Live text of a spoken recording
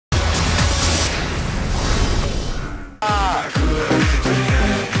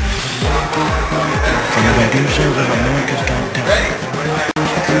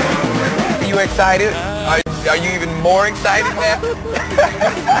excited? Are you even more excited now?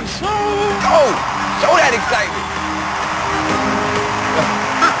 Oh, show that excitement.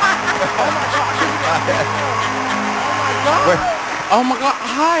 Oh my God!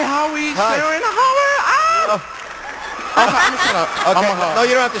 Hi, Howie. Hi. Sharon, Howard. Ah! Okay, I'm gonna shut up. Okay. No,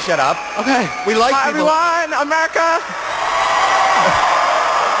 you don't have to shut up. Okay. We like Hi, people. everyone, America.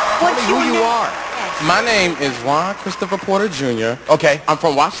 Tell me who you are. My name is Juan Christopher Porter Jr. Okay. I'm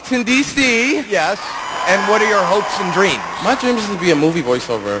from Washington, D.C. Yes. And what are your hopes and dreams? My dream is to be a movie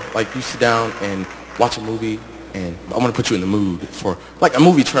voiceover. Like, you sit down and watch a movie, and I want to put you in the mood for, like, a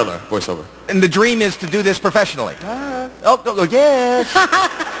movie trailer voiceover. And the dream is to do this professionally? Oh, yes.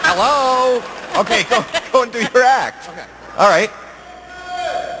 Hello. Okay, go and do your act. Okay. All right.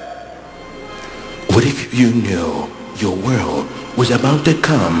 What if you knew your world was about to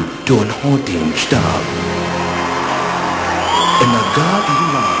come to an halting stop? And the God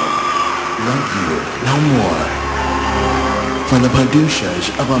you love you no more. From the producers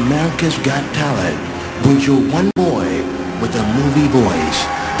of America's Got Talent brings you one boy with a movie voice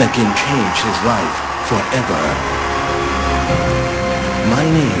that can change his life forever. My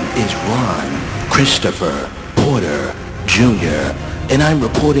name is Ron Christopher Porter Jr. and I'm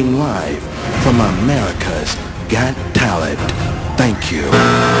reporting live from America's Got Talent. Thank you.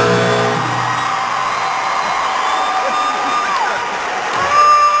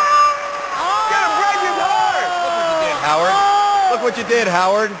 Look what you did,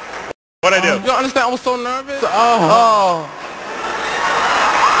 Howard. What'd I do? You don't understand? I was so nervous.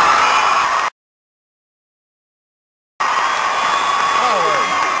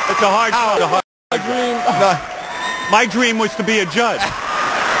 It's a hard job. My dream was to be a judge.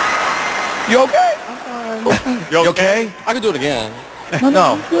 You okay? You okay? I can do it again. No.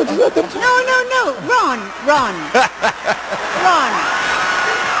 No, Ron.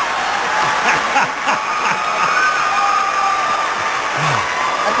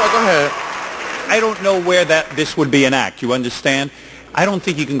 Okay, go ahead. I don't know where this would be an act. You understand? I don't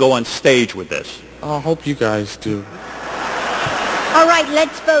think you can go on stage with this. I hope you guys do. All right,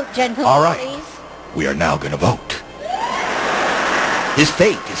 let's vote, gentlemen, All right. please. We are now going to vote. His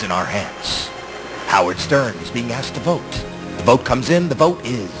fate is in our hands. Howard Stern is being asked to vote. The vote comes in, the vote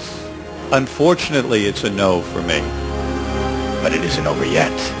is. Unfortunately, it's a no for me. But it isn't over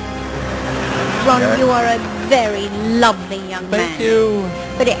yet. Ron, Yeah. you are a very lovely young man. Thank you.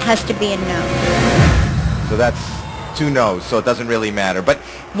 But it has to be a no. So that's 2 no's, so it doesn't really matter. But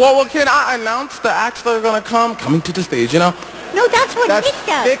Well, can I announce the acts that are gonna come? Coming to the stage, you know? No, that's what that's Nick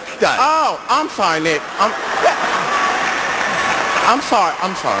does. Nick does. Oh, I'm sorry, Nick. I'm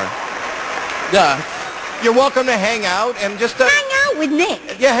sorry. Yeah. You're welcome to hang out and just... Hang out with Nick.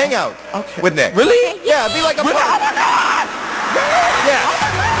 Yeah, hang out. Okay. With Nick. Really? Yeah, be like a Really? partner. Oh my God! Yes.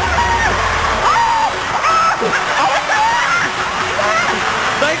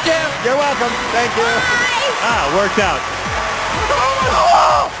 Thank you. You're welcome. Thank you. Worked out.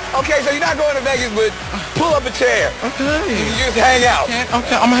 Oh, okay, so you're not going to Vegas, but pull up a chair. Okay. You just hang out.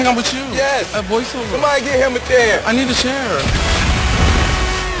 Okay, I'm gonna hang out with you. Yes. A voiceover. Somebody get him a chair. I need a chair.